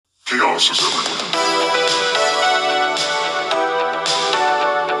chaos is everywhere.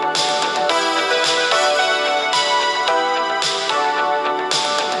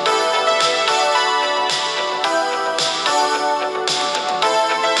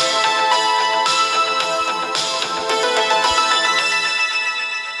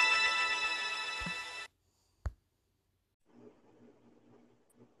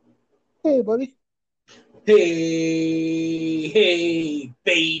 Hey, buddy. Hey,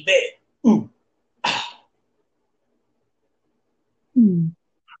 baby. Ooh. Hmm.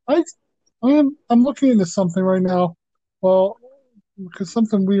 I, I'm looking into something right now. Well, because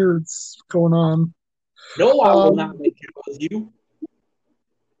something weird's going on. No, I will not Um, make out with you.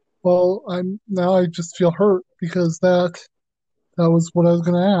 well, I just feel hurt because that was what I was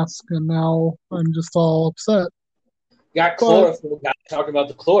going to ask, and now I'm just all upset. Got But chlorophyll. Got to talk about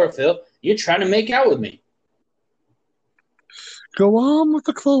the chlorophyll. You're trying to make out with me. go on with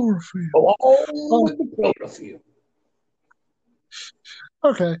the chlorophyll. Oh, Oh, with the chlorophyll.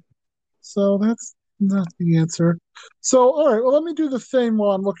 okay. So that's not the answer. So, all right. Well, let me do the thing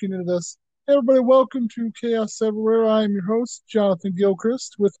while I'm looking into this. Hey, everybody, welcome to Chaos Everywhere. I am your host, Jonathan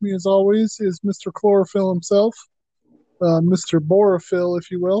Gilchrist. With me, as always, is Mr. Chlorophyll himself. Mr. Borophyll,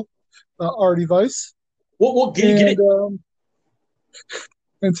 if you will, Artie Weiss. What? Get And it.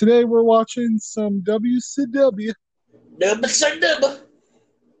 and today we're watching some WCW. Dubba say dubba.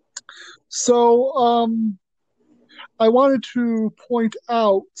 So I wanted to point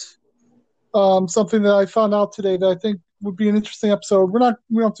out something that I found out today that I think would be an interesting episode. We don't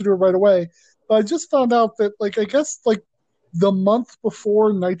have to do it right away, but I just found out that I guess the month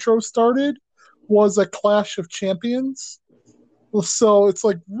before Nitro started was a Clash of Champions. So it's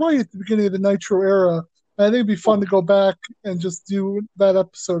like right at the beginning of the Nitro era. I think it'd be fun to go back and just do that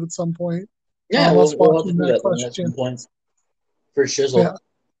episode at some point. Yeah, Us we'll have to watching do that that then Clash of at some Champions. point for Yeah, shizzle.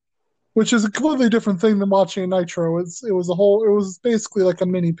 which is a completely different thing than watching Nitro. It was basically like a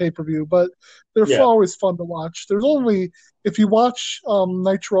mini pay per view, but they're Yeah. always fun to watch. There's only if you watch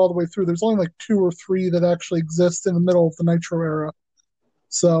Nitro all the way through, there's only like two or three that actually exist in the middle of the Nitro era.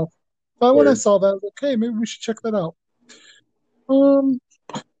 So, but when I Word. saw that, I was like, hey, maybe we should check that out. Um,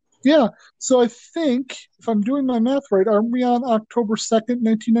 Yeah. So I think if I'm doing my math right, are we on October 2nd,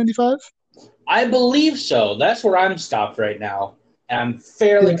 1995? I believe so. That's where I'm stopped right now. And I'm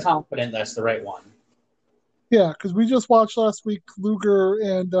fairly Yeah. confident that's the right one. Yeah, because we just watched last week Luger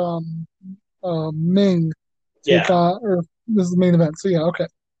and Ming take Yeah. on, or this is the main event. So yeah, okay.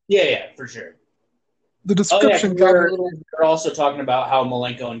 Yeah, for sure. The Oh yeah, description because got me a little. we're also talking about how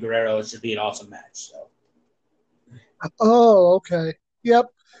Malenko and Guerrero should be an awesome match. So Oh, okay. Yep.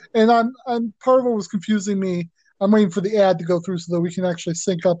 And I'm part of what was confusing me. I'm waiting for the ad to go through so that we can actually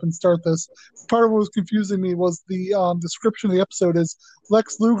sync up and start this. Part of what was confusing me was the description of the episode is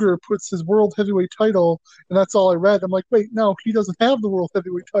Lex Luger puts his world heavyweight title, and that's all I read. I'm like, wait, no, he doesn't have the world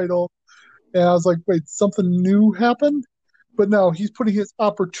heavyweight title. And I was like, wait, something new happened? But no, he's putting his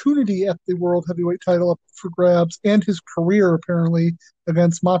opportunity at the world heavyweight title up for grabs and his career apparently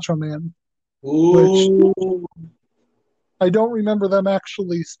against Macho Man, which ooh, I don't remember them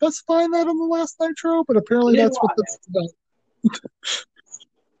actually specifying that on the last Nitro, but apparently neither do that's what I. that's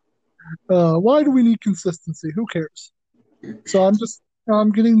about. Why do we need consistency? Who cares? So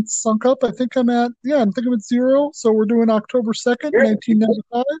I'm getting sunk up. I'm thinking I'm at zero. So we're doing October 2nd, You're,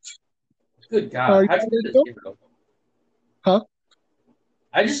 1995. good Are God, you how'd you ready get to to go? zero? Huh?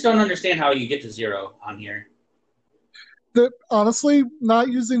 I just don't understand how you get to zero on here. Honestly, not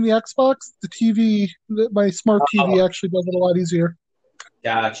using the Xbox, the TV, my smart TV Oh, actually does it a lot easier.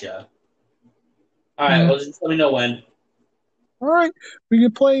 gotcha. All right, Yeah. well, just let me know when. All right. We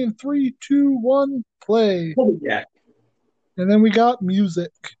can play in three, two, one, play. Holy jack. And then we got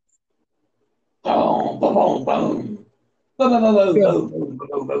music. Boom, boom, boom, boom. Boom, boom, boom, Yeah. boom, boom,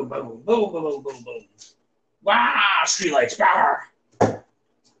 boom, boom, boom, boom, boom, boom, boom, boom. Wow, streetlights, power.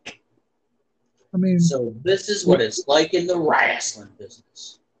 I mean, So this is what it's like in the wrestling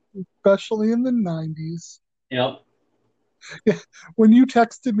business. especially in the 90s. You know, Yeah, when you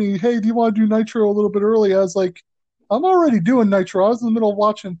texted me, hey, do you want to do Nitro a little bit early? I was like, I'm already doing Nitro. I was in the middle of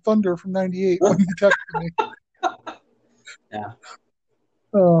watching Thunder from '98 when you texted me. yeah.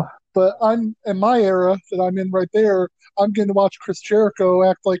 Uh, but I'm in my era that I'm in right there. I'm getting to watch Chris Jericho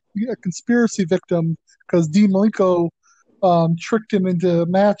act like a conspiracy victim because Dean Malenko tricked him into a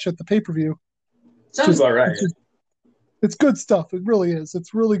match at the pay per view. Sounds about right. It's good stuff. It really is.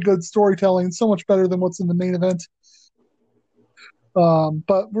 It's really good storytelling. So much better than what's in the main event.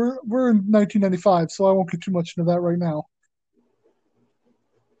 But we're in 1995, so I won't get too much into that right now.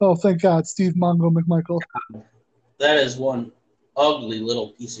 Oh, thank God, Steve Mongo McMichael. That is one. ugly little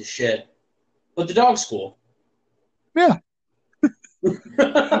piece of shit. But the dog's cool. Yeah.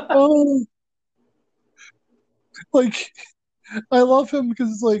 Oh, like I love him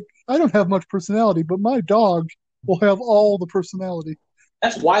because it's like I don't have much personality, but my dog will have all the personality.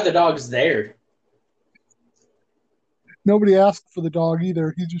 That's why the dog's there. Nobody asked for the dog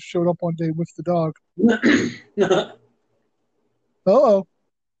either. He just showed up one day with the dog. Uh-oh.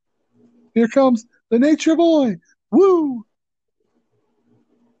 Here comes the nature boy. Woo!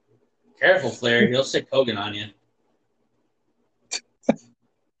 Careful, Flair. He'll stick Hogan on you.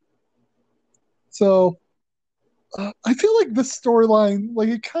 So I feel like this storyline, like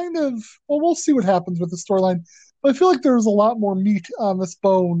it kind of, well, we'll see what happens with the storyline. But I feel like there's a lot more meat on this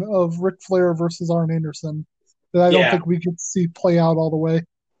bone of Ric Flair versus Arn Anderson that I don't Yeah. think we get to see play out all the way.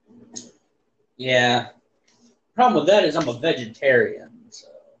 Yeah. Problem with that is I'm a vegetarian. So.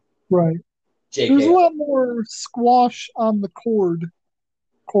 Right. JK. There's a lot more squash on the core,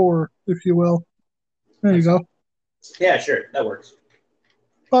 if you will. There you go. Yeah, sure. That works.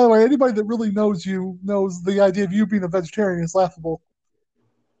 By the way, anybody that really knows you knows the idea of you being a vegetarian is laughable.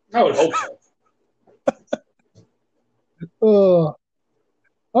 I would hope so.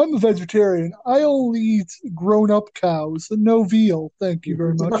 I'm a vegetarian. I only eat grown-up cows and no veal. Thank you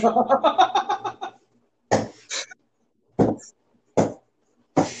very much.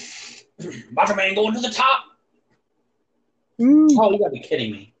 Macho Man going to the top. Ooh, Oh, you gotta be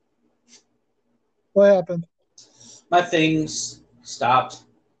kidding me. what happened? My things stopped.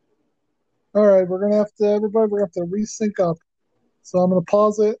 All right, we're gonna have to resync up. So I'm gonna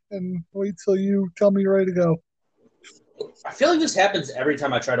pause it and wait till you tell me you're ready to go. I feel like this happens every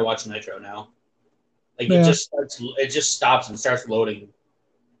time I try to watch Nitro now. Like Yeah. it just stops and starts loading.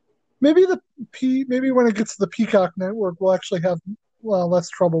 Maybe maybe when it gets to the Peacock network, we'll actually have less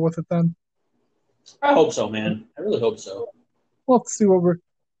trouble with it then. I hope so, man. I really hope so. We'll have to see what we're.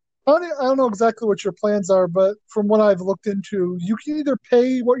 I don't know exactly what your plans are, but from what I've looked into, you can either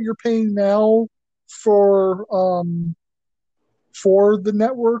pay what you're paying now for the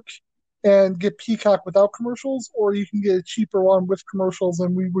network and get Peacock without commercials, or you can get a cheaper one with commercials,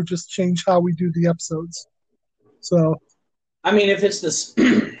 and we would just change how we do the episodes. So, I mean, if it's this,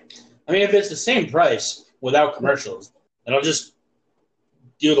 if it's the same price without commercials, then I'll just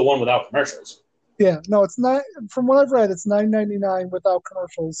do the one without commercials. yeah, no, it's not. From what I've read, it's $9.99 without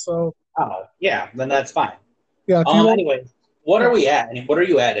commercials. So, Oh, yeah, then that's fine. yeah. If you want, Anyway, what are we at? What are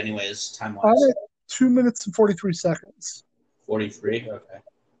you at, anyways, time I'm wise? at 2 minutes and 43 seconds. 43. Okay.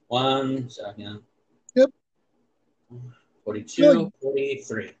 1 second. Yep. 42. Good.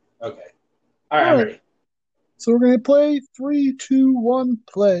 43. Okay. All right, I'm ready. So we're gonna play 3, 2, 1,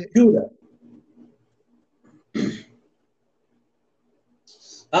 play.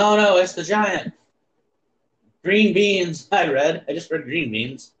 Oh no, it's the giant. Green beans. I just read green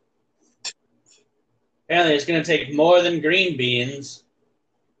beans. Apparently, it's going to take more than green beans.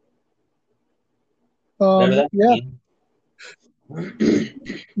 Whatever that means.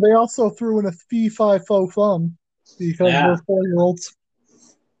 They also threw in a fee, fi, fo, fum because we're 4-year-olds.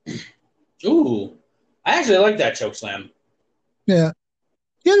 Ooh, I actually like that choke slam. Yeah,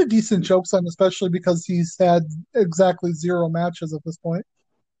 he had a decent choke slam, especially because he's had exactly 0 matches at this point.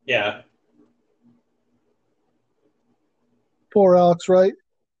 Yeah. Poor Alex, right?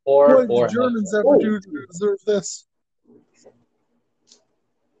 What did the Germans ever do to deserve this?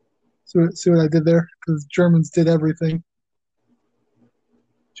 See what I did there? Because Germans did everything.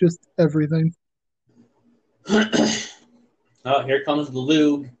 Just everything. Oh, here comes the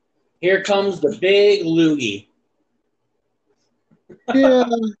lube. Here comes the big loogie. Yeah,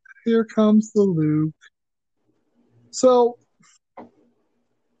 here comes the lube. So I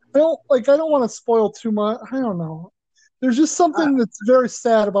don't want to spoil too much. I don't know. There's just something that's very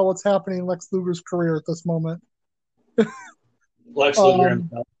sad about what's happening in Lex Luger's career at this moment. Lex Luger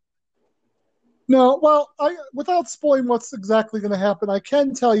himself. No, well, without spoiling what's exactly going to happen, I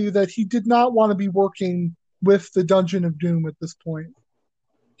can tell you that he did not want to be working with the Dungeon of Doom at this point.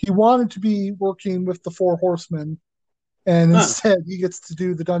 He wanted to be working with the Four Horsemen, and instead he gets to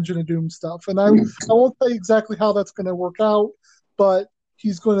do the Dungeon of Doom stuff. And I won't tell you exactly how that's going to work out, but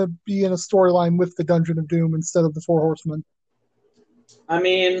he's going to be in a storyline with the Dungeon of Doom instead of the Four Horsemen. I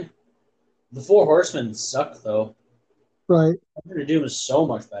mean, the Four Horsemen suck, though. Right. Dungeon of Doom is so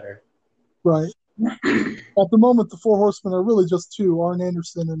much better. Right. At the moment, the Four Horsemen are really just 2, Arn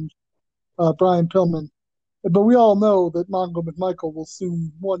Anderson and Brian Pillman. But we all know that Mongo McMichael will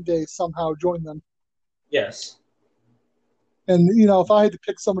soon, one day, somehow join them. Yes. And, if I had to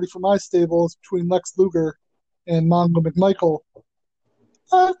pick somebody for my stables between Lex Luger and Mongo McMichael,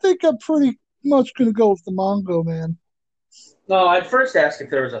 I think I'm pretty much going to go with the Mongo man. No, I'd first ask if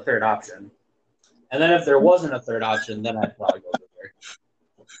there was a third option. And then if there wasn't a third option, then I'd probably go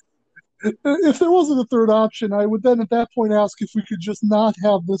there. If there wasn't a third option, I would then at that point ask if we could just not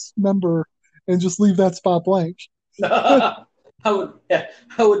have this member and just leave that spot blank. I would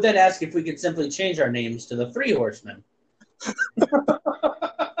then ask if we could simply change our names to the Three Horsemen.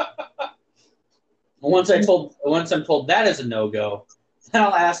 Once I'm told that is a no-go, then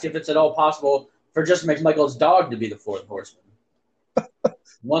I'll ask if it's at all possible for just McMichael's dog to be the fourth horseman.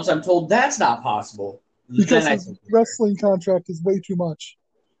 Once I'm told that's not possible, because his wrestling contract is way too much.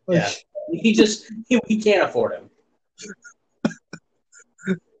 Yeah, he can't afford him.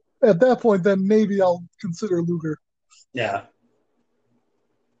 At that point, then maybe I'll consider Luger. Yeah.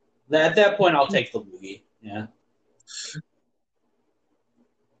 At that point, I'll take the Loogie. Yeah.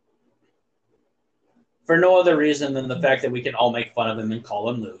 For no other reason than the fact that we can all make fun of him and call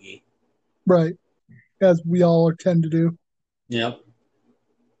him Loogie. Right. As we all tend to do. Yep.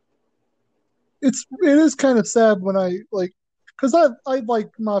 It is kind of sad when I like, because I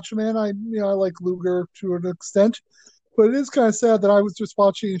like Macho Man. I like Luger to an extent, but it is kind of sad that I was just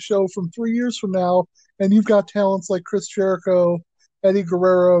watching a show from 3 years from now, and you've got talents like Chris Jericho, Eddie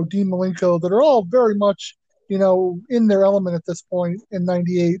Guerrero, Dean Malenko that are all very much in their element at this point in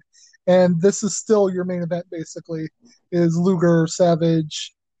 '98, and this is still your main event basically is Luger,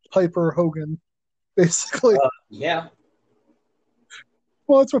 Savage, Piper, Hogan, basically. Yeah.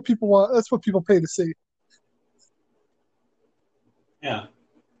 Well, that's what people want. That's what people pay to see. Yeah.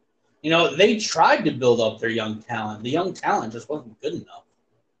 They tried to build up their young talent. The young talent just wasn't good enough.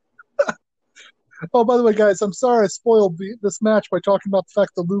 Oh, by the way, guys, I'm sorry I spoiled this match by talking about the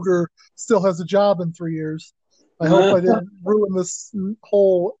fact that Luger still has a job in 3 years. I hope I didn't ruin this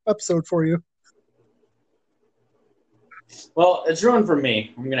whole episode for you. Well, it's ruined for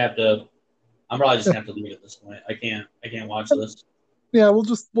me. I'm probably just gonna have to leave it at this point. I can't watch this. Yeah,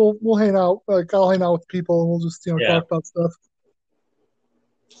 we'll hang out. Like I'll hang out with people and we'll just talk about stuff.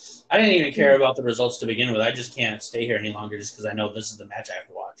 I didn't even care about the results to begin with. I just can't stay here any longer just because I know this is the match I have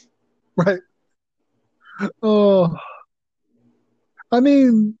to watch. Right. Oh, I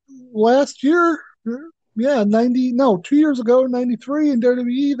mean, last year, 2 years ago, 93 in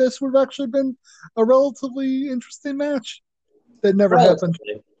WWE, this would have actually been a relatively interesting match. That never happened.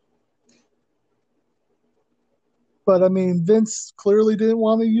 But I mean, Vince clearly didn't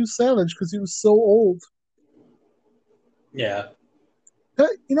want to use Savage because he was so old. Yeah.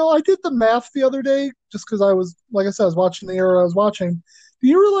 I did the math the other day just because I was, like I said, I was watching the era I was watching. Do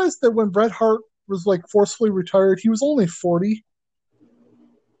you realize that when Bret Hart was like forcefully retired, he was only 40?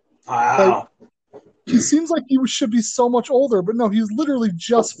 Wow. He seems like he should be so much older, but no, he's literally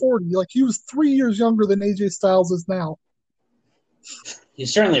just 40. Like he was 3 years younger than AJ Styles is now. He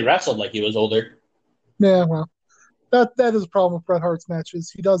certainly wrestled like he was older. Yeah, well, that is a problem with Bret Hart's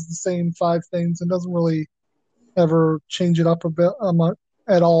matches. He does the same 5 things and doesn't really ever change it up a bit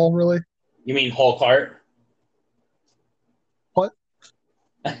at all, really. You mean Hulk Hart? What?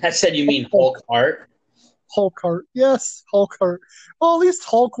 I said you mean Hulk Hart? Hulk Hart. Yes, Hulk Hart. Well, at least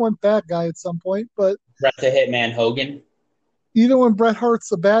Hulk went bad guy at some point, but Bret the Hitman Hogan? even when Bret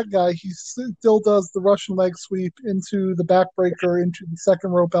Hart's a bad guy, he still does the Russian leg sweep into the backbreaker, into the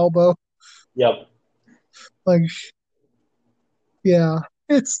second rope elbow. Yep. Like, yeah,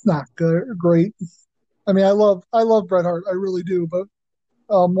 it's not great. I mean, I love Bret Hart, I really do. But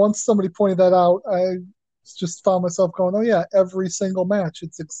once somebody pointed that out, I just found myself going, "Oh yeah, every single match,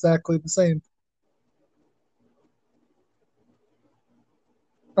 it's exactly the same."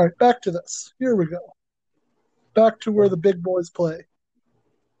 All right, back to this. Here we go. Back to where the big boys play.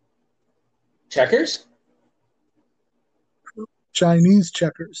 Checkers? Chinese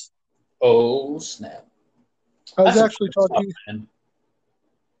checkers. Oh snap! I was actually talking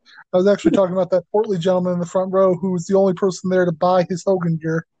about that portly gentleman in the front row who was the only person there to buy his Hogan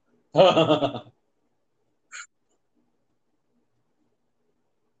gear. Oh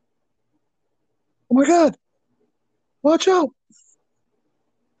my God! Watch out!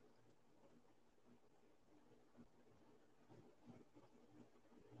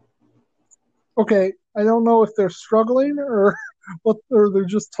 Okay, I don't know if they're struggling or they're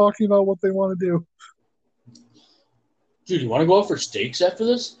just talking about what they want to do. Dude, you want to go out for steaks after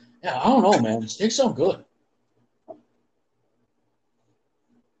this? Yeah, I don't know, man. Steaks sound good.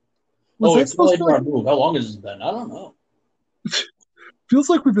 It's probably our move. How long has it been? I don't know. Feels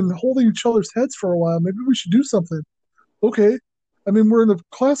like we've been holding each other's heads for a while. Maybe we should do something. Okay. I mean, we're in a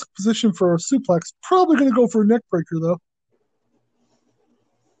classic position for a suplex. Probably going to go for a neck breaker, though.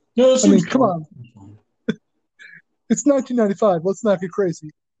 No, I mean, come on. It's 1995. Let's not get crazy.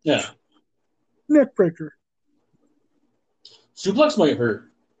 Yeah. Neck breaker. Suplex might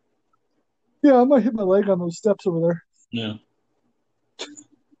hurt. Yeah, I might hit my leg on those steps over there. Yeah.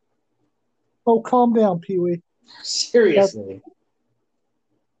 Oh, calm down, Pee Wee. Seriously.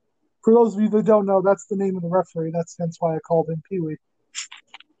 For those of you that don't know, that's the name of the referee. That's hence why I called him Pee Wee.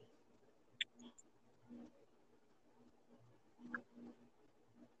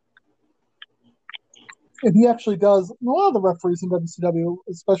 And he actually does. A lot of the referees in WCW,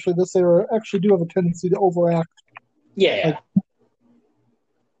 especially this era, actually do have a tendency to overact. Yeah. Like,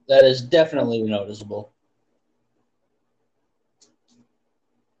 that is definitely noticeable.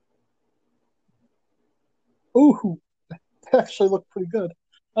 ooh, that actually looked pretty good.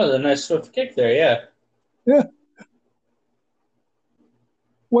 Oh, that was a nice swift kick there, yeah. Yeah.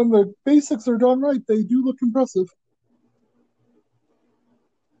 When the basics are done right, they do look impressive.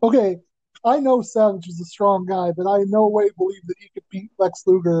 Okay, I know Savage is a strong guy, but I in no way believe that he could beat Lex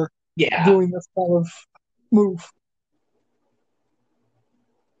Luger Yeah. doing this kind of move.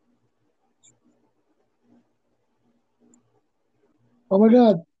 Oh my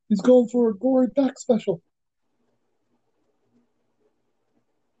god, he's going for a gory back special.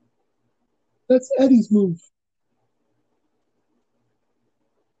 That's Eddie's move.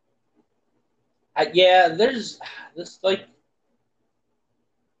 Yeah, there's this, like,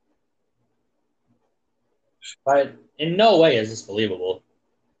 but in no way is this believable.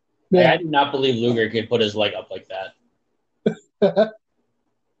 Like, Yeah. I do not believe Luger could put his leg up like that. I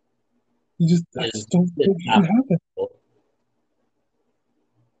just don't think it can happen. Believable.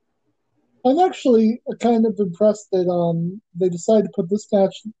 I'm actually kind of impressed that they decided to put this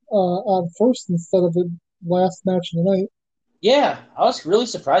match on first instead of the last match of the night. Yeah, I was really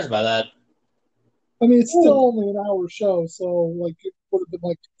surprised by that. I mean, it's still only an hour show, so like it would have been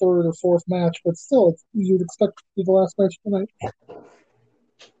like third or fourth match, but still, you'd expect it to be the last match of the night.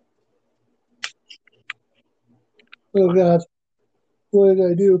 Oh god, what did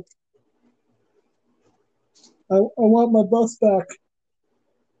I do? I want my bus back.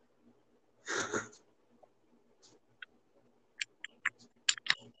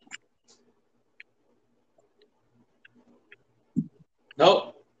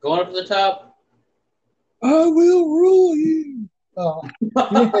 Nope, going up to the top. I will rule you. Oh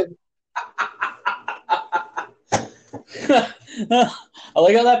man, I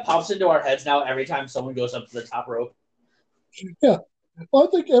like how that pops into our heads now every time someone goes up to the top rope. yeah. Well,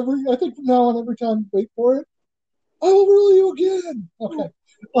 I think from now on, every time wait for it, I will rule you again. Okay.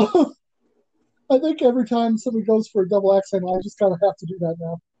 I think every time somebody goes for a double axe handle, I just kind of have to do that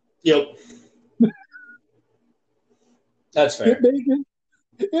now. Yep. That's fair.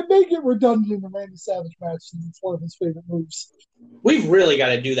 It may get redundant in the Randy Savage match since it's one of his favorite moves. We've really got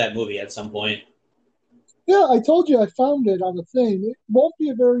to do that movie at some point. Yeah, I told you I found it on the thing. It won't be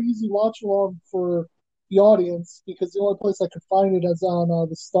a very easy watch along for the audience because the only place I could find it is on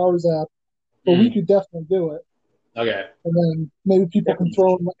the Stars app. But we could definitely do it. Okay. And then maybe people can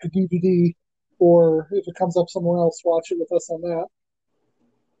throw in like a DVD, or if it comes up somewhere else, watch it with us on that.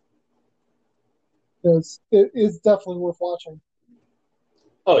 Because it is definitely worth watching.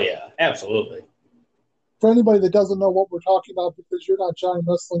 Oh, yeah, absolutely. For anybody that doesn't know what we're talking about, because you're not giant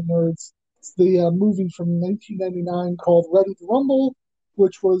wrestling nerds, it's the movie from 1999 called Ready to Rumble,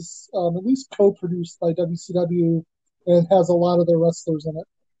 which was at least co-produced by WCW and has a lot of their wrestlers in it.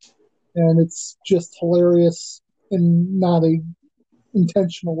 And it's just hilarious in not a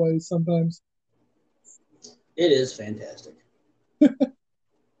intentional way sometimes. It is fantastic.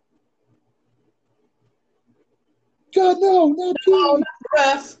 God, no, not Pee.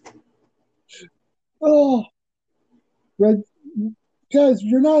 Ref. Oh, Red, guys,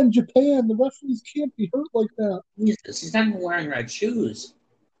 you're not in Japan. The referees can't be hurt like that. Jesus, he's not even wearing red shoes.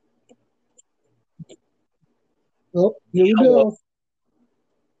 Oh, here we go.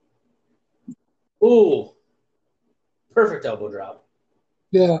 Ooh. Perfect elbow drop.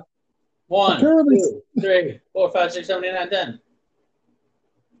 Yeah. 1, Apparently, 2, 3, 4, 5, 6, 7, 8, 9, 10.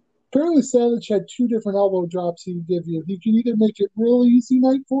 Apparently, Savage had two different elbow drops he could give you. He could either make it real easy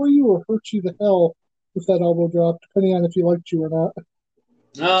night for you or hurt you to hell with that elbow drop, depending on if he liked you or not.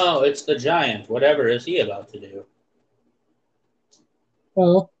 No, it's the Giant. Whatever is he about to do?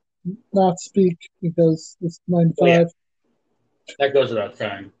 Well, not speak because it's 9 Oh, yeah. 5. That goes without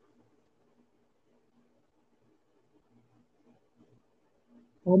saying.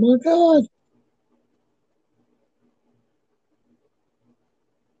 Oh my god!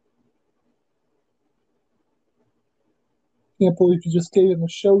 Can't believe you just gave him a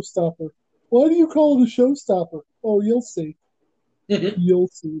showstopper. Why do you call it a showstopper? Oh, you'll see. You'll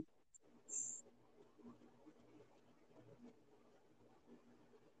see.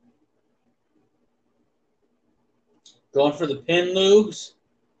 Going for the pin, Lugs?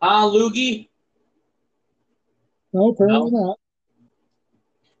 Loogie? No, apparently not.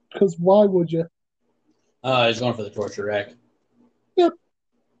 Because why would you? He's going for the torture rack. Yep.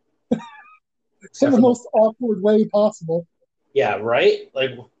 In the most awkward way possible. Yeah, right?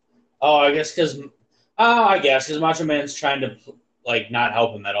 Like, I guess because Macho Man's trying to, like, not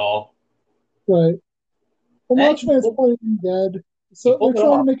help him at all. Right. Well, Macho Man's playing dead, so they're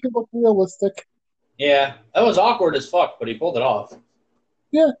trying to make it look realistic. Yeah, that was awkward as fuck, but he pulled it off.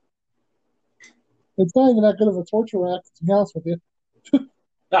 Yeah. It's not even that good of a torture rack, to be honest with you. No,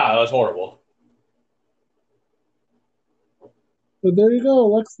 that was horrible. But there you go.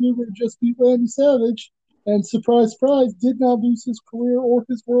 Lex Luger just beat Randy Savage, and surprise, surprise, did not lose his career or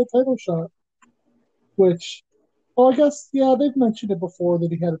his world title shot. Which, I guess, yeah, they've mentioned it before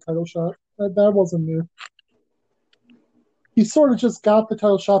that he had a title shot. That wasn't new. He sort of just got the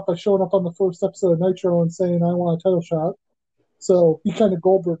title shot by showing up on the first episode of Nitro and saying, I want a title shot. So he kind of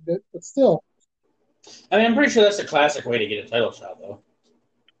Goldberged it, but still. I mean, I'm pretty sure that's a classic way to get a title shot, though.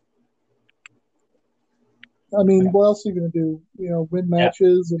 I mean, what else are you going to do? Win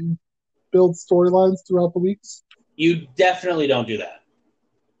matches and build storylines throughout the weeks? You definitely don't do that.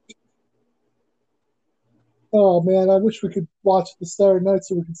 Oh, man, I wish we could watch the Saturday night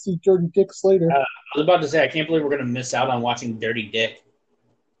so we could see Dirty Dick Slater. I was about to say, I can't believe we're going to miss out on watching Dirty Dick.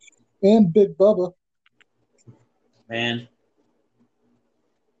 And Big Bubba. Man.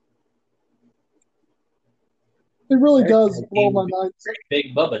 It really does blow my mind.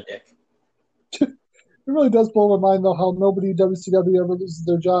 Big Bubba Dick. It really does blow my mind, though, how nobody in WCW ever loses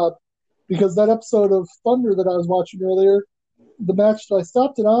their job. Because that episode of Thunder that I was watching earlier, the match that I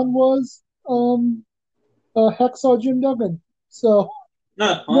stopped it on was Hacksaw Jim Duggan. So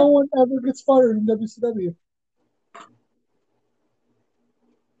no one ever gets fired in WCW.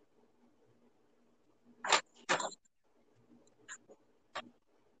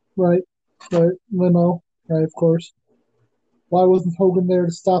 Right. Limo. Right, of course. Why wasn't Hogan there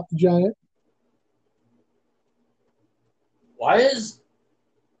to stop the Giant? Why is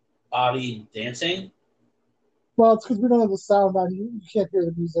Bobby dancing? Well, it's because we don't have the sound on. You can't hear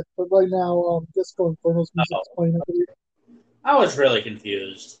the music. But right now, Disco Inferno's music is playing. I was really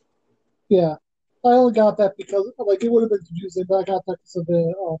confused. Yeah. I only got that because, it would have been confusing, but I got that because of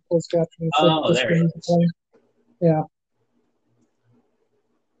the closed captioning. So there it is. Yeah.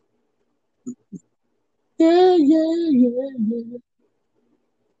 Yeah.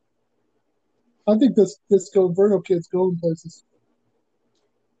 I think this Disco Inferno kid's going places.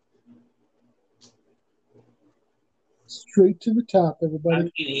 Straight to the top, everybody. I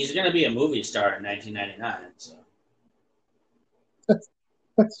mean, he's going to be a movie star in 1999. So.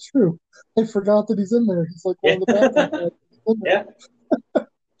 That's true. I forgot that he's in there. He's like one of the bad guys. Yeah.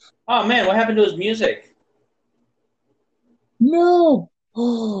 Oh, man, what happened to his music? No!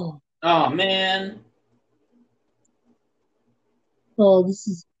 Oh, man. Oh, this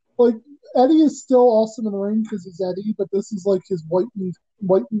is Eddie is still awesome in the ring because he's Eddie, but this is like his white meat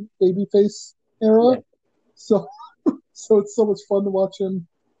babyface era. Yeah. So it's so much fun to watch him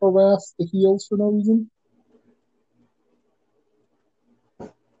harass the heels for no reason.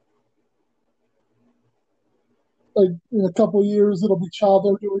 Like in a couple of years, it'll be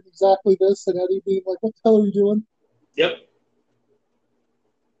Chavo doing exactly this, and Eddie being like, "What the hell are you doing?" Yep.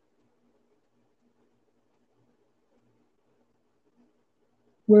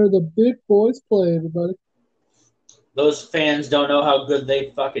 Where the big boys play, everybody. Those fans don't know how good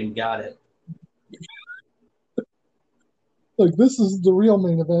they fucking got it. Like, this is the real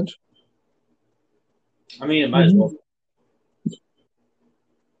main event. I mean, it might as well.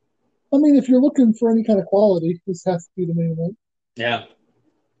 I mean, if you're looking for any kind of quality, this has to be the main event. Yeah.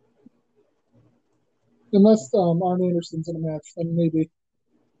 Unless Arn Anderson's in a match, then maybe.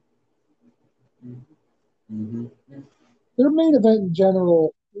 Mm-hmm. Their main event in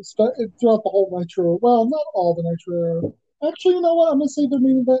general, throughout the whole Nitro, well, not all the Nitro era. Actually, you know what? I'm going to say their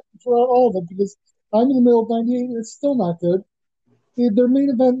main event throughout all of them because I'm in the middle of 98 and it's still not good. Their main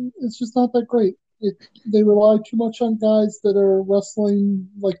event is just not that great. They rely too much on guys that are wrestling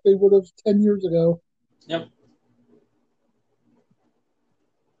like they would have 10 years ago. Yep.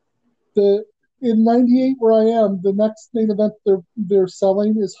 In 98, where I am, the next main event they're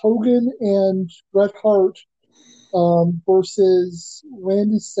selling is Hogan and Bret Hart versus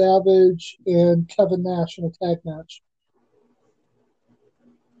Randy Savage and Kevin Nash in a tag match.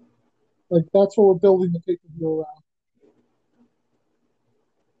 Like, that's what we're building the pay-per-view around.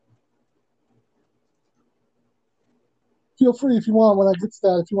 Feel free if you want, when I get to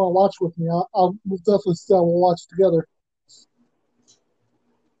that, if you want to watch with me, we'll definitely we'll watch together.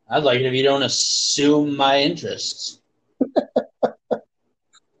 I'd like it if you don't assume my interests.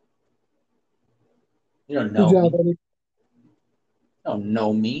 You don't Good know job, me. Eddie. You don't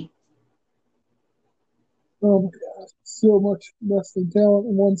know me. Oh my God, so much wrestling talent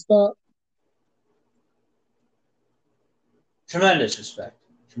in one spot. Tremendous respect.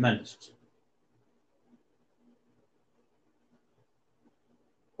 Tremendous respect.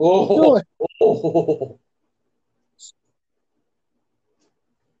 Do Oh, it. oh.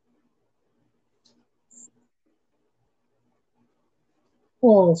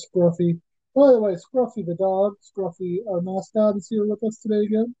 Oh, Scruffy. By the way, Scruffy the dog, Scruffy, our mascot, is here with us today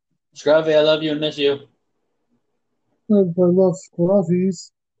again. Scruffy, I love you and miss you. Everybody loves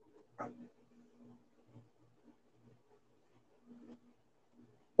Scruffies.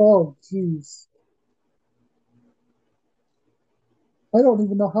 Oh, jeez. I don't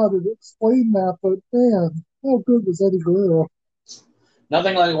even know how to explain that, but man, how good was Eddie Guerrero?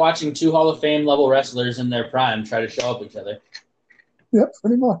 Nothing like watching two Hall of Fame level wrestlers in their prime try to show up each other. Yep,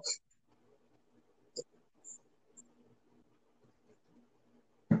 pretty much.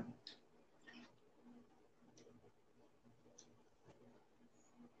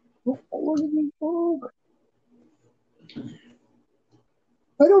 Oh, look at me, dog.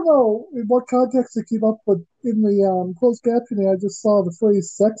 I don't know in what context it came up, but in the closed captioning, I just saw the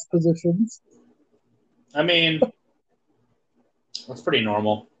phrase sex positions. I mean, that's pretty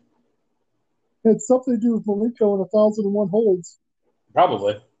normal. It had something to do with Malenko and 1,001 holds.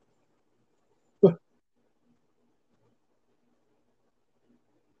 Probably.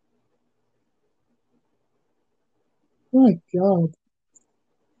 My God.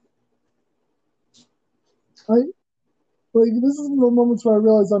 I like this is the moments where I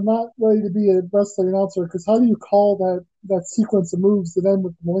realize I'm not ready to be a wrestling announcer because how do you call that sequence of moves that end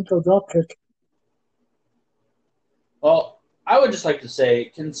with the Malenko dropkick? Well, I would just like to say,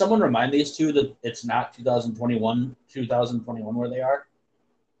 can someone remind these two that it's not 2021 where they are?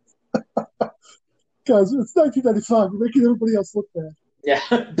 Guys, it's 1995. You're making everybody else look bad.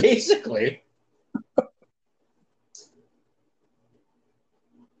 Yeah, basically.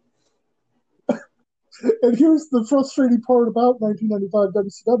 And here's the frustrating part about 1995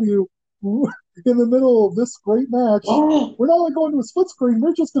 WCW. In the middle of this great match, we're not only going to a split screen,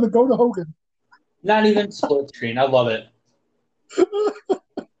 we're just going to go to Hogan. Not even split screen. I love it.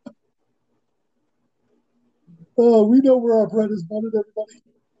 We know where our bread is buttered, everybody.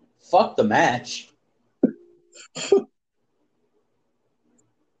 Fuck the match. Who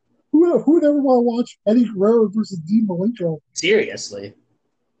would ever want to watch Eddie Guerrero versus Dean Malenko? Seriously.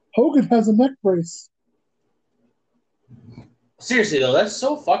 Hogan has a neck brace. Seriously, though, that's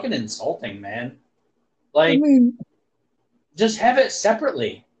so fucking insulting, man. I Like, mean, just have it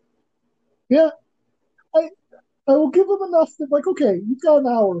separately. yeah, I I will give them enough that, like, okay, you've got an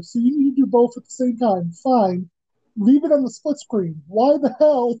hour, so you need to do both at the same time. Fine. Leave it on the split screen. Why the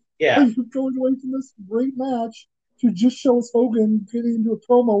hell are Yeah. you going away from this great match to just show us Hogan getting into a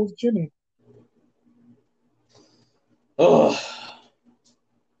promo with Jimmy? Ugh.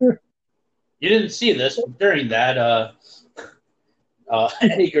 You didn't see this, but during that,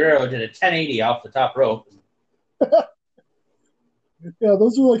 Eddie Guerrero did a 1080 off the top rope. Yeah,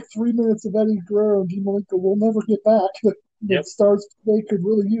 those are like 3 minutes of Eddie Guerrero and Dean Malenko we'll never get back that stars today could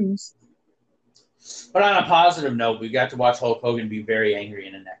really use. But on a positive note, we got to watch Hulk Hogan be very angry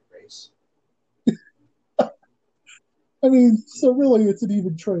in a neck brace. I mean, so really it's an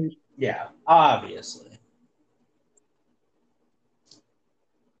even trade. Yeah, obviously.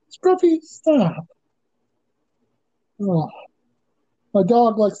 Scruffy, stop. Oh. My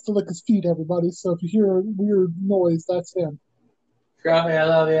dog likes to lick his feet, everybody, so if you hear a weird noise, that's him. Scruffy, I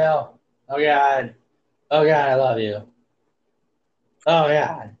love you. Oh, God. Oh, God, I love you. Oh,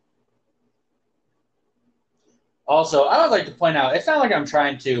 God. Also, I would like to point out, it's not like I'm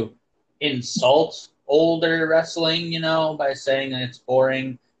trying to insult older wrestling, by saying that it's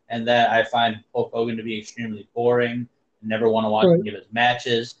boring and that I find Hulk Hogan to be extremely boring and never want to watch any of his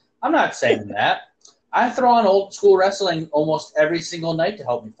matches. I'm not saying that. I throw on old school wrestling almost every single night to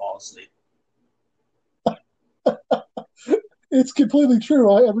help me fall asleep. It's completely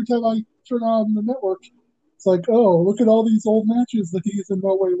true. Every time I turn on the network, it's like, oh, look at all these old matches that he's in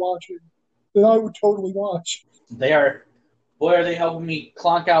no way watching that I would totally watch. They are, boy, are they helping me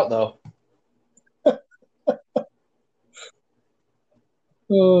clonk out, though.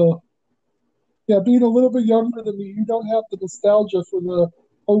 Yeah, being a little bit younger than me, you don't have the nostalgia for the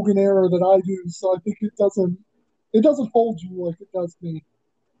Hogan era that I do, so I think it doesn't hold you like it does me.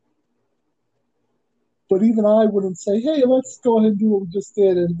 But even I wouldn't say, hey, let's go ahead and do what we just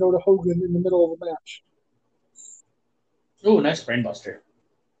did and go to Hogan in the middle of a match. Ooh, nice brainbuster.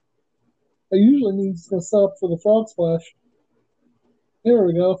 That usually means it's going to set up for the frog splash. There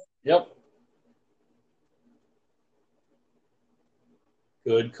we go. Yep.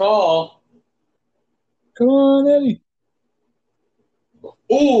 Good call. Come on, Eddie.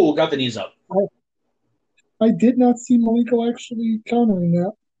 Ooh, got the knees up. I did not see Malenko actually countering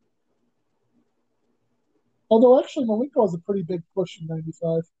that. Although, actually, Malenko has a pretty big push in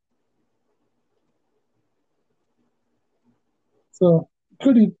 95. So, it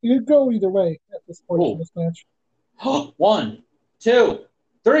could go either way at this point in this match. 1, 2,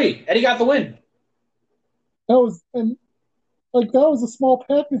 3. Eddie got the win. That was a small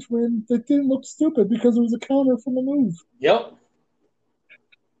package win that didn't look stupid because it was a counter from a move. Yep.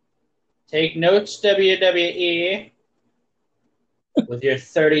 Take notes, WWE, with your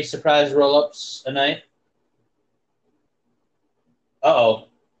 30 surprise roll-ups a night. Uh-oh.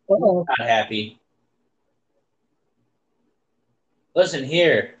 Not happy. Listen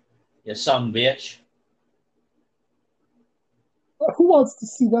here, you some bitch. Who wants to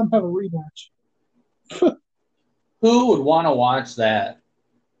see them have a rematch? Who would want to watch that?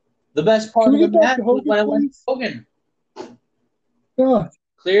 The best part of the match was when it went to Hogan. God.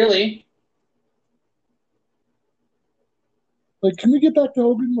 Clearly. Like, can we get back to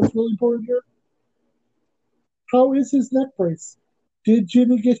Hogan? What's really important here? How is his neck brace? Did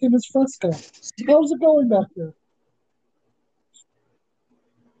Jimmy get him his Fresca? How's it going back there?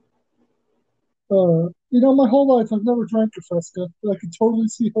 My whole life I've never drank a Fresca, but I could totally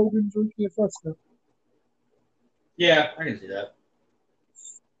see Hogan drinking a Fresca. Yeah, I can see that.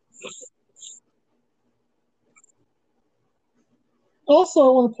 Also,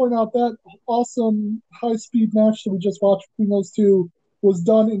 I want to point out that awesome high-speed match that we just watched between those two was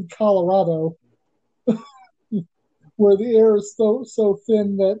done in Colorado, where the air is so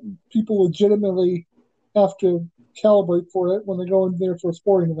thin that people legitimately have to calibrate for it when they go in there for a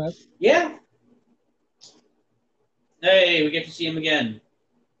sporting event. Yeah. Hey, we get to see him again.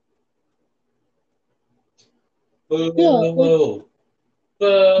 Boo. Yeah, Boo.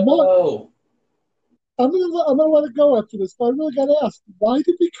 Boo. I'm gonna let it go after this, but I really gotta ask, why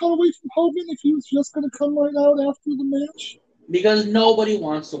did we cut away from Hogan if he was just gonna come right out after the match? Because nobody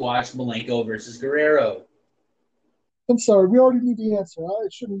wants to watch Malenko versus Guerrero. I'm sorry, we already knew the answer. I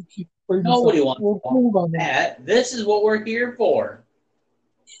shouldn't keep bringing this up. Nobody wants We'll to move watch on that. This is what we're here for.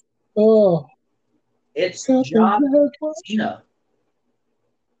 Oh. It's John Cena.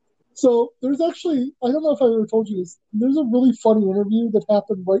 So there's actually, I don't know if I ever told you this, there's a really funny interview that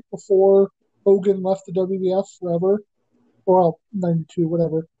happened right before Hogan left the WWF forever, or 92,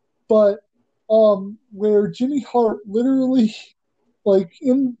 whatever. But where Jimmy Hart literally, like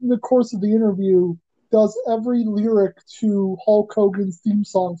in the course of the interview, does every lyric to Hulk Hogan's theme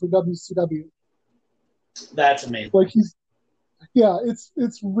song for WCW. That's amazing. Like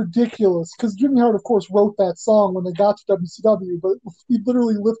it's ridiculous because Jimmy Hart, of course, wrote that song when they got to WCW, but he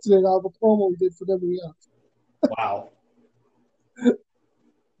literally lifted it out of a promo he did for WWF. Wow.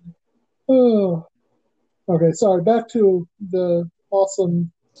 Oh. Okay, sorry. Back to the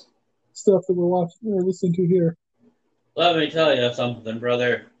awesome stuff that we're listening to here. Let me tell you something,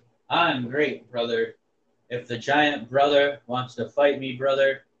 brother. I'm great, brother. If the giant brother wants to fight me,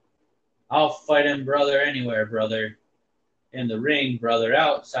 brother, I'll fight him, brother, anywhere, brother. In the ring, brother.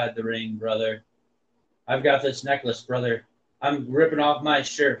 Outside the ring, brother. I've got this necklace, brother. I'm ripping off my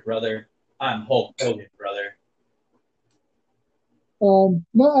shirt, brother. I'm Hulk Hogan, brother.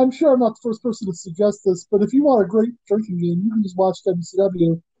 I'm sure I'm not the first person to suggest this, but if you want a great drinking game, you can just watch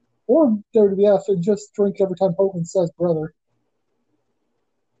WCW or WWF and just drink every time Hogan says brother.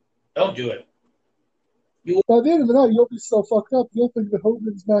 Don't do it. By the end of the night, you'll be so fucked up, you'll think that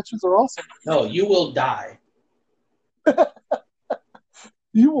Hogan's matches are awesome. No, you will die.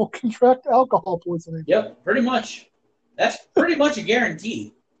 You will contract alcohol poisoning. Yep, pretty much. That's pretty much a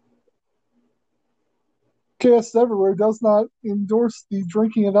guarantee. KS Everywhere does not endorse the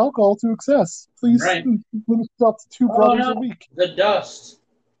drinking of alcohol to excess. Please limit it up to 2 brothers a week. The dust.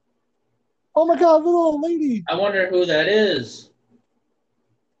 Oh my god, little old lady. I wonder who that is.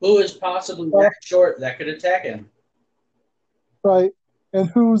 Who is possibly that short that could attack him? Right. And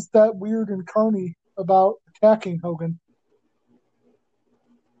who's that weird and carny about attacking Hogan?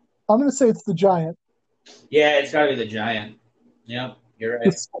 I'm going to say it's the Giant. Yeah, it's got to be the Giant. Yep, you're right.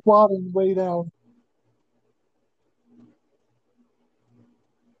 Just squatting way down.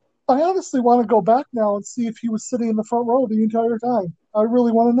 I honestly want to go back now and see if he was sitting in the front row the entire time. I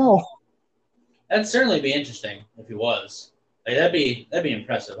really want to know. That'd certainly be interesting if he was. Like, that'd be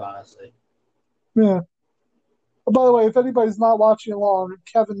impressive, honestly. Yeah. By the way, if anybody's not watching along,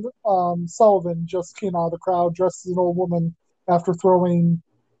 Kevin Sullivan just came out of the crowd dressed as an old woman after throwing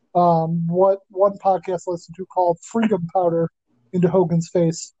what one podcast I listened to called freedom powder into Hogan's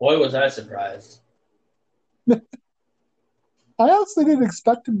face. Boy, was I surprised. I honestly didn't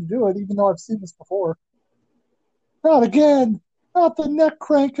expect him to do it, even though I've seen this before. Not again. Not the neck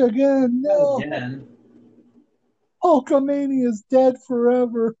crank again. No. Again. Hulkamania is dead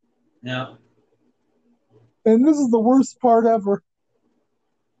forever. Yeah. And this is the worst part ever.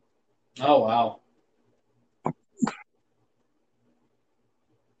 Oh, wow.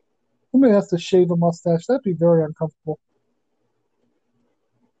 Somebody has to shave a mustache. That'd be very uncomfortable.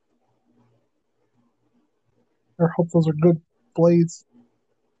 I hope those are good blades.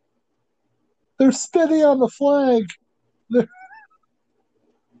 They're spitting on the flag.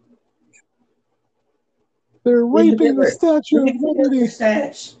 They're raping the Statue of Liberty.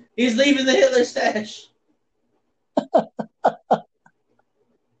 Stash. He's leaving the Hitler stash.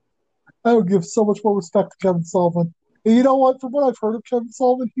 I would give so much more respect to Kevin Sullivan. And you know what? From what I've heard of Kevin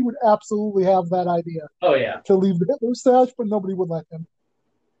Sullivan, he would absolutely have that idea. Oh, yeah. To leave the Hitler stash, but nobody would let him.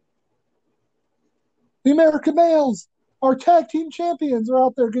 The American males, our tag team champions, are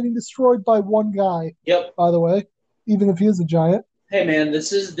out there getting destroyed by one guy. Yep. By the way, even if he is a giant. Hey, man,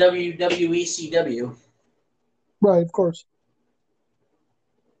 this is WWECW. Right, of course.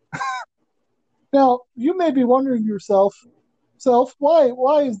 Now, you may be wondering to yourself,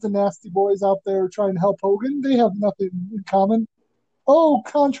 why is the Nasty Boys out there trying to help Hogan? They have nothing in common. Oh,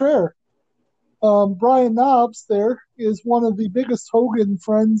 contraire. Brian Knobbs there is one of the biggest Hogan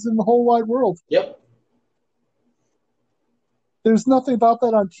friends in the whole wide world. Yep. There's nothing about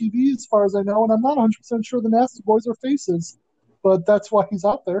that on TV as far as I know, and I'm not 100% sure the Nasty Boys are faces, but that's why he's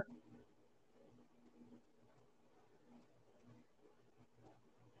out there.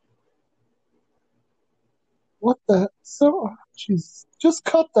 What the? So, jeez, just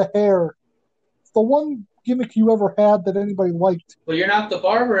cut the hair. It's the one gimmick you ever had that anybody liked. Well, you're not the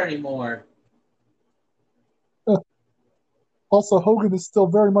barber anymore. Also, Hogan is still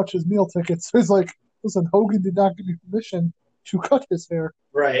very much his meal ticket. So he's like, listen, Hogan did not give me permission to cut his hair.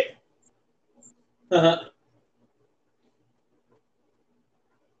 Right. Uh-huh.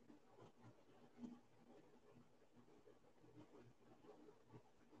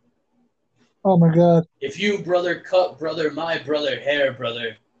 Oh, my God. If you, brother, cut, brother, my brother, hair,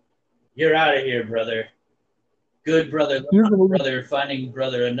 brother, you're out of here, brother. Good brother, brother, finding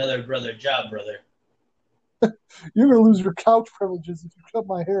brother, another brother, job, brother. You're going to lose your couch privileges if you cut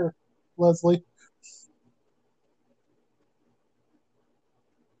my hair, Leslie.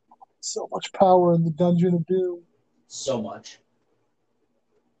 So much power in the Dungeon of Doom. So much.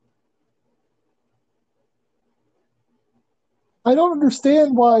 I don't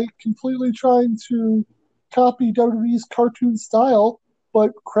understand why completely trying to copy WWE's cartoon style,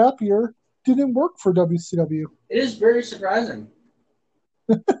 but crappier, didn't work for WCW. It is very surprising.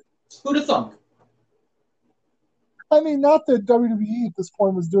 Who'd have thunk? I mean, not that WWE at this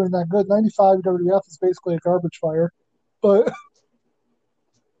point was doing that good. 95 WWF is basically a garbage fire. But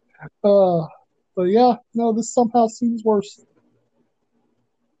yeah, no, this somehow seems worse.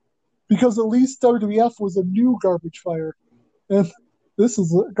 Because at least WWF was a new garbage fire. And this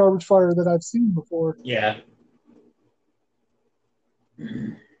is a garbage fire that I've seen before. Yeah.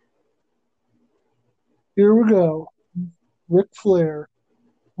 Here we go. Ric Flair.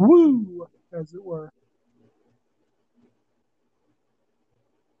 Woo! As it were.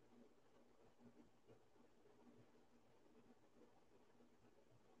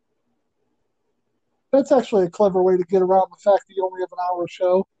 That's actually a clever way to get around the fact that you only have an hour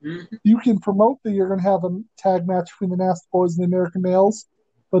show. Mm-hmm. You can promote that you're going to have a tag match between the Nasty Boys and the American Males,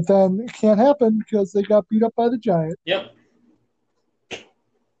 but then it can't happen because they got beat up by the Giant. Yep.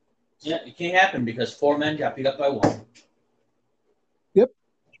 Yeah, it can't happen because 4 men got beat up by 1. Yep,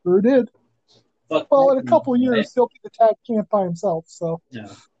 sure did. But well, in a couple of years, he'll be the tag champ by himself. So. Yeah.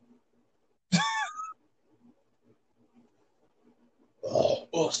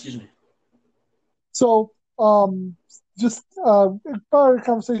 Oh, excuse me. So, just about our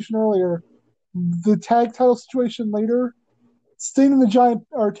conversation earlier, the tag title situation later, Sting and the Giant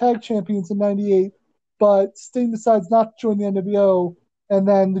are tag champions in '98, but Sting decides not to join the NWO, and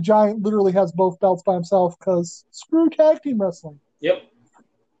then the Giant literally has both belts by himself because screw tag team wrestling. Yep.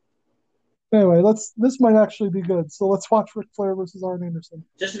 Anyway, this might actually be good. So let's watch Ric Flair versus Arn Anderson.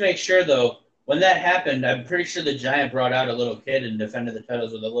 Just to make sure, though, when that happened, I'm pretty sure the Giant brought out a little kid and defended the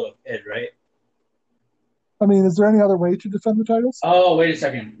titles with a little kid, right? I mean, is there any other way to defend the titles? Oh, wait a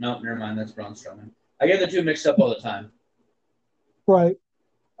second. No, never mind. That's Braun Strowman. I get the two mixed up all the time. Right.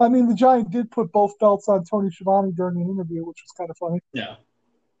 I mean, the Giant did put both belts on Tony Schiavone during an interview, which was kind of funny. Yeah.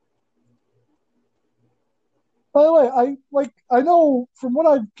 By the way, I know from what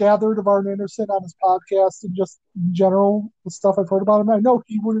I've gathered of Arn Anderson on his podcast and just in general the stuff I've heard about him, I know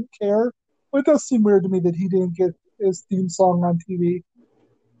he wouldn't care. But it does seem weird to me that he didn't get his theme song on TV.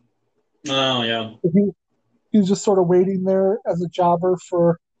 Oh yeah. He was just sort of waiting there as a jobber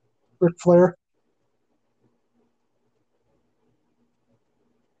for Ric Flair.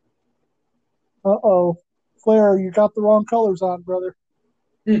 Uh-oh. Flair, you got the wrong colors on, brother.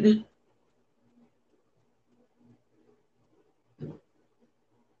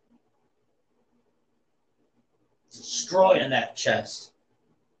 Destroying that chest.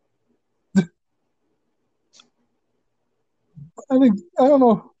 I don't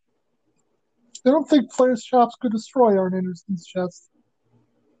know. I don't think Flair's chops could destroy Arn Anderson's chest.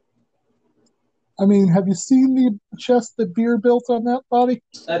 I mean, have you seen the chest that Beer built on that body?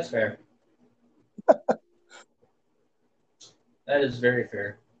 That's fair. That is very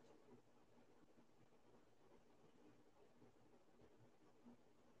fair.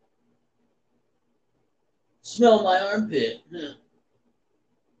 Smell my armpit.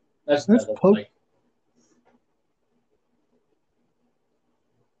 That's what that looks like.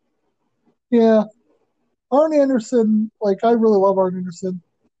 Yeah. Arn Anderson, I really love Arn Anderson,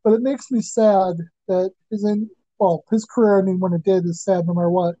 but it makes me sad that his career ending when it did is sad no matter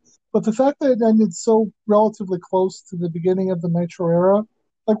what. But the fact that it ended so relatively close to the beginning of the Nitro era,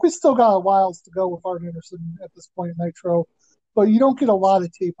 we still got a while to go with Arn Anderson at this point in Nitro, but you don't get a lot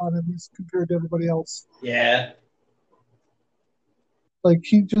of tape on him compared to everybody else. Yeah.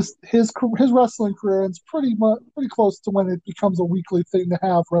 His wrestling career ends pretty close to when it becomes a weekly thing to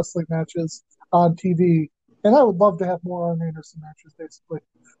have wrestling matches on TV. And I would love to have more Arn Anderson matches, basically.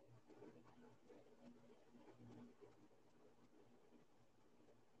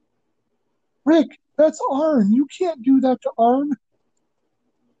 Rick, that's Arn. You can't do that to Arn.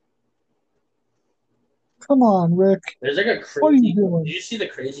 Come on, Rick. There's a crazy. What are you doing? Did you see the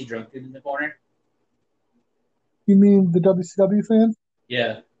crazy drunk dude in the corner? You mean the WCW fan?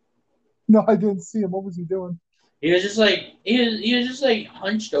 Yeah. No, I didn't see him. What was he doing? He was just he was just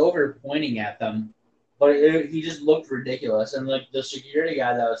hunched over, pointing at them, but he just looked ridiculous. And the security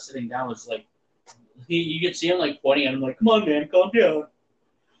guy that was sitting down was you could see him pointing at him, "Come on, man, calm down."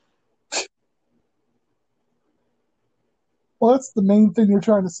 Well, that's the main thing they're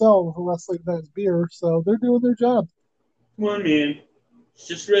trying to sell with a wrestling event is beer, so they're doing their job. Come on, man. It's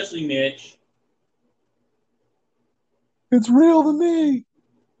just a wrestling match. It's real to me.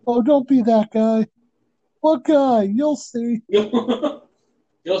 Oh, don't be that guy. What guy? You'll see. You'll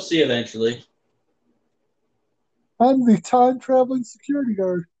see eventually. I'm the time-traveling security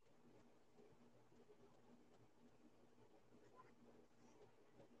guard.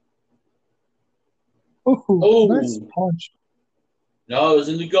 Oh, nice punch. No, it was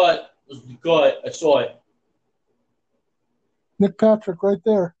in the gut. It was in the gut. I saw it. Nick Patrick right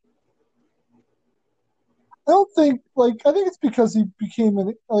there. I don't think, I think it's because he became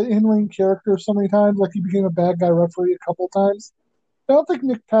an in-ring character so many times, he became a bad guy referee a couple times. I don't think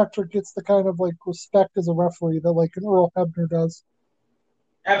Nick Patrick gets the kind of, respect as a referee that, an Earl Hebner does.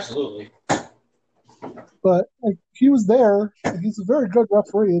 Absolutely. But, he was there, and he's a very good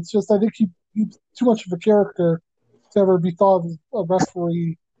referee. It's just, I think he's too much of a character to ever be thought of a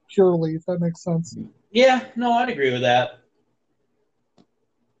referee purely, if that makes sense. Yeah, no, I'd agree with that.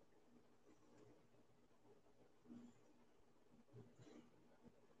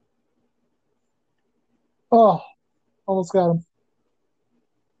 Oh, almost got him.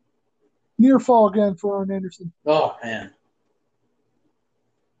 Near fall again for Arn Anderson. Oh, man.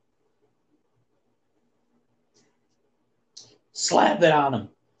 Slap it on him.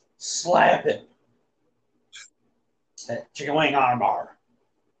 Slap it. That chicken wing armbar.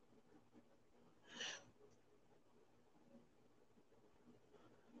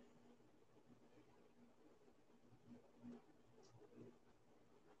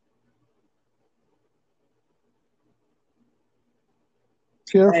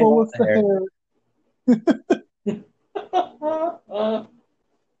 Careful with the hair.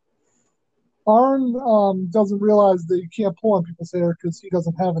 Arn doesn't realize that you can't pull on people's hair because he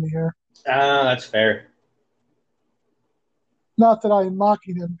doesn't have any hair. That's fair. Not that I'm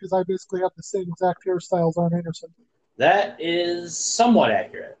mocking him because I basically have the same exact hairstyle as Arn Anderson. That is somewhat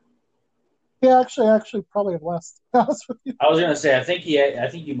accurate. Yeah, actually, probably have less. To be honest with you. I was gonna say, I think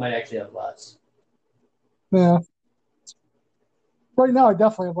you might actually have less. Yeah. Right now, I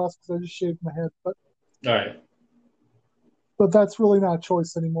definitely have less because I just shaved my head. But all right. But that's really not a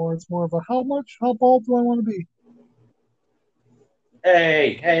choice anymore. It's more of a how bald do I want to be?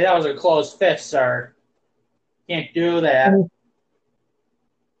 Hey, that was a close fist, sir. Can't do that.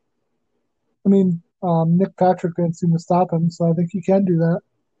 I mean, Nick Patrick didn't seem to stop him, so I think he can do that.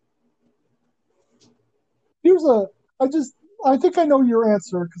 Here's a, I just, I think I know your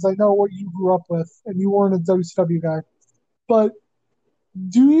answer because I know what you grew up with, and you weren't a WCW guy. But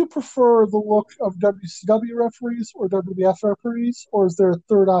do you prefer the look of WCW referees or WWF referees, or is there a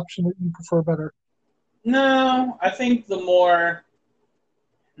third option that you prefer better? No, I think the more.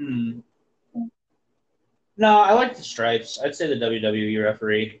 Hmm. No, I like the stripes. I'd say the WWE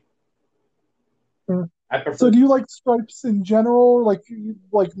referee. Uh, I So prefer. do you like stripes in general? Like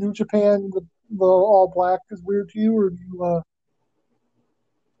New Japan, the all black is weird to you, or do you?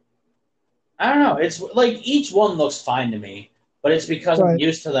 I don't know. It's like each one looks fine to me, but it's because I'm Right,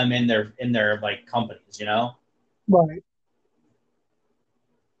 used to them in their like companies. right.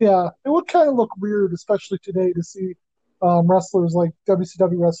 Yeah, it would kind of look weird, especially today, to see wrestlers like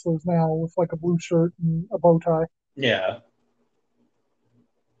WCW wrestlers now with like a blue shirt and a bow tie. Yeah.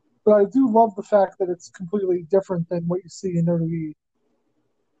 But I do love the fact that it's completely different than what you see in WWE.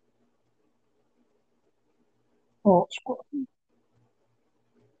 Oh,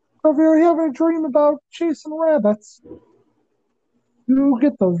 if you're having a dream about chasing rabbits, you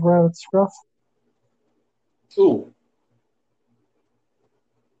get those rabbits, Scruff. Ooh.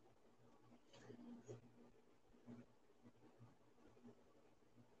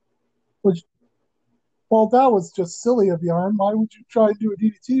 Which, well, that was just silly of the arm. Why would you try to do a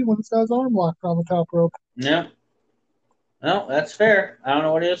DDT when this guy's arm locked on the top rope? Yeah. No, that's fair. I don't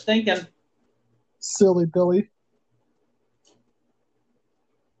know what he was thinking. Silly Billy.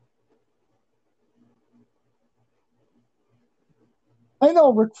 I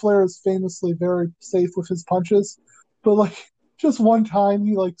know Ric Flair is famously very safe with his punches, but like just one time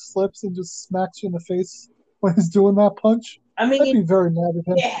he like slips and just smacks you in the face when he's doing that punch. I I'd mean, be very mad at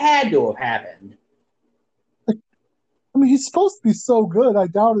him. it had to have happened. Like, I mean, he's supposed to be so good. I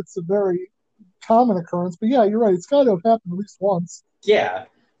doubt it's a very common occurrence, but yeah, you're right. It's got to have happened at least once. Yeah.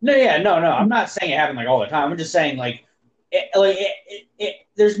 No, yeah, no. I'm not saying it happened like all the time. I'm just saying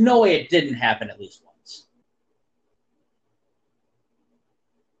there's no way it didn't happen at least once.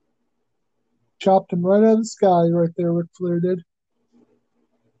 Chopped him right out of the sky right there, Ric Flair did.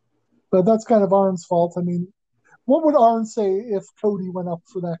 But that's kind of Arn's fault. I mean, what would Arn say if Cody went up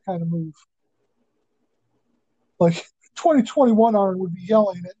for that kind of move? Like 2021 Arn would be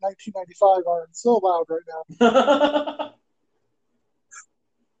yelling at 1995 Arn so loud right now.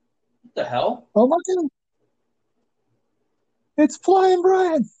 What the hell? Oh my god, it's Flying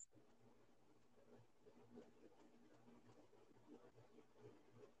Brian.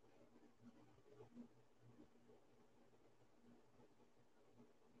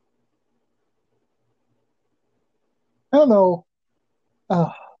 I don't know.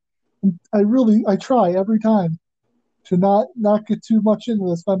 Uh, I try every time to not get too much into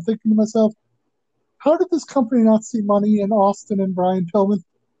this. But I'm thinking to myself, how did this company not see money in Austin and Brian Pillman?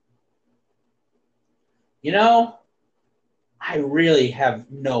 You know, I really have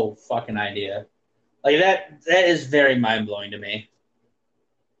no fucking idea. Like that is very mind blowing to me.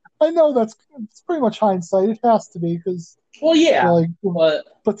 I know that's it's pretty much hindsight. It has to be because Well, yeah, like, but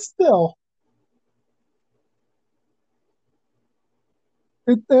but still,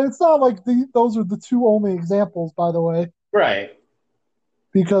 it's not like those are the two only examples, by the way. right.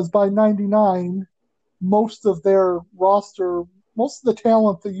 Because by '99, most of their roster, most of the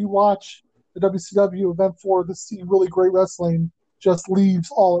talent that you watch the WCW event for to see really great wrestling just leaves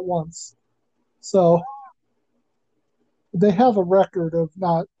all at once. So they have a record of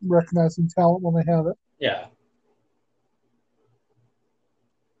not recognizing talent when they have it. Yeah.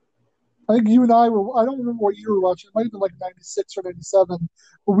 I think you and I were, I don't remember what year we were watching. It might have been like 96 or 97.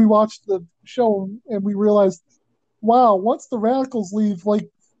 But we watched the show and we realized, wow, once the Radicals leave, like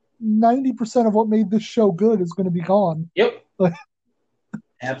 90% of what made this show good is going to be gone. Yep. Like,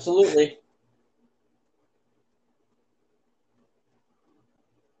 Absolutely.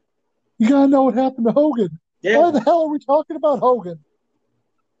 you got to know what happened to Hogan. Yeah. Why the hell are we talking about Hogan?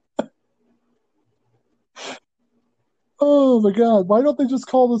 Oh my God. Why don't they just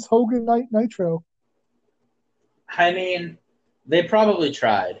call this Hogan Night Nitro? I mean, they probably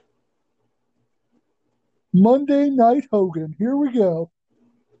tried. Monday Night Hogan. Here we go.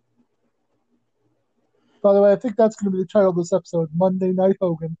 By the way, I think that's going to be the title of this episode Monday Night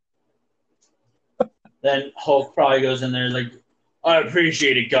Hogan. Then Hulk probably goes in there like, I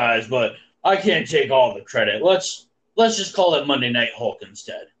appreciate it, guys, but I can't take all the credit. Let's just call it Monday Night Hulk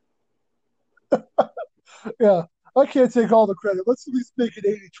instead. Yeah. I can't take all the credit. Let's at least make it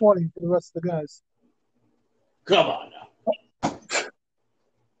 80-20 for the rest of the guys. Come on now.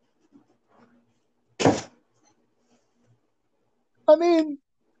 I mean,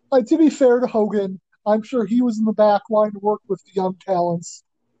 to be fair to Hogan, I'm sure he was in the back wanting to work with the young talents.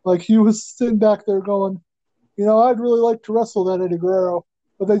 Like he was sitting back there going, I'd really like to wrestle that Eddie Guerrero,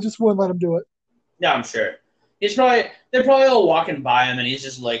 but they just wouldn't let him do it. Yeah, I'm sure. They're probably all walking by him, and he's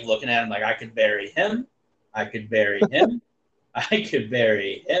just like looking at him like, I could bury him, I could bury him, I could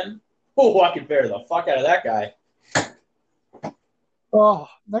bury him. Oh, I could bury the fuck out of that guy. Oh,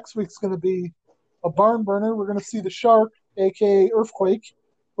 next week's going to be a barn burner. We're going to see the Shark, aka Earthquake,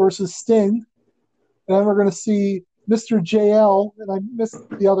 versus Sting. And then we're going to see Mr. JL, and I missed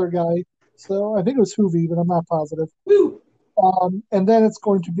the other guy. So I think it was Hoovy, but I'm not positive. Woo! And then it's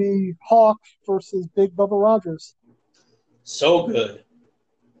going to be Hawk versus Big Bubba Rogers. So good.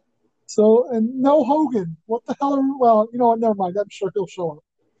 So, and no Hogan. What the hell well, you know what? Never mind. I'm sure he'll show up.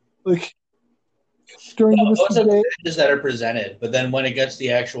 Like, during the Those are Mr. Day. matches that are presented, but then when it gets to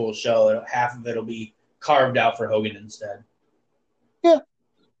the actual show, half of it will be carved out for Hogan instead. Yeah,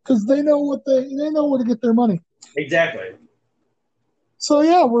 because they know where to get their money. Exactly. So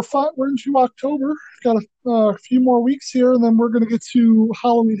yeah, we're into October. Got a few more weeks here, and then we're going to get to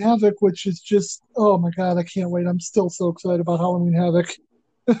Halloween Havoc, which is just, oh my god, I can't wait. I'm still so excited about Halloween Havoc.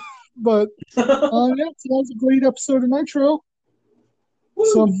 But yeah, so that was a great episode of Nitro. Woo.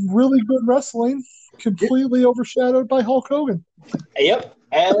 Some really good wrestling, completely overshadowed by Hulk Hogan. Yep.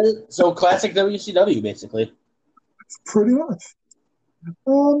 And so classic WCW, basically. Pretty much.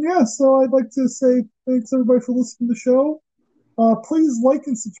 Yeah, so I'd like to say thanks everybody for listening to the show. Please like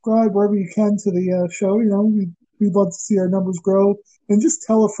and subscribe wherever you can to the show. We'd love to see our numbers grow. And just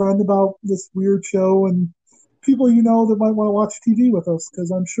tell a friend about this weird show and people that might want to watch TV with us,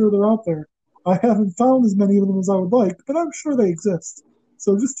 because I'm sure they're out there. I haven't found as many of them as I would like, but I'm sure they exist.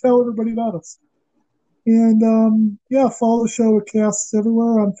 So just tell everybody about us. And follow the show at Chaos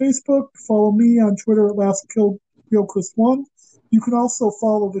Everywhere on Facebook. Follow me on Twitter at LastKillChris1. You can also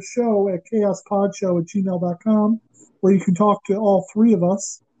follow the show at chaospodshow@gmail.com, where you can talk to all three of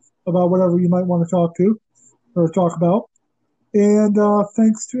us about whatever you might want to talk to or talk about. And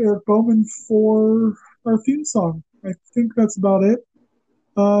thanks to Eric Bowman for our theme song. I think that's about it.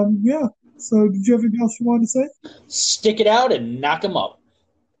 Yeah. So did you have anything else you wanted to say? Stick it out and knock them up.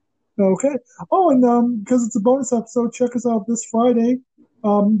 Okay. Oh, and because it's a bonus episode, check us out this Friday.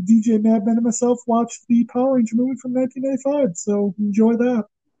 DJ Madman and myself watched the Power Ranger movie from 1995, so enjoy that.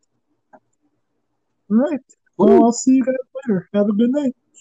 All right. Well, I'll see you guys later. Have a good night.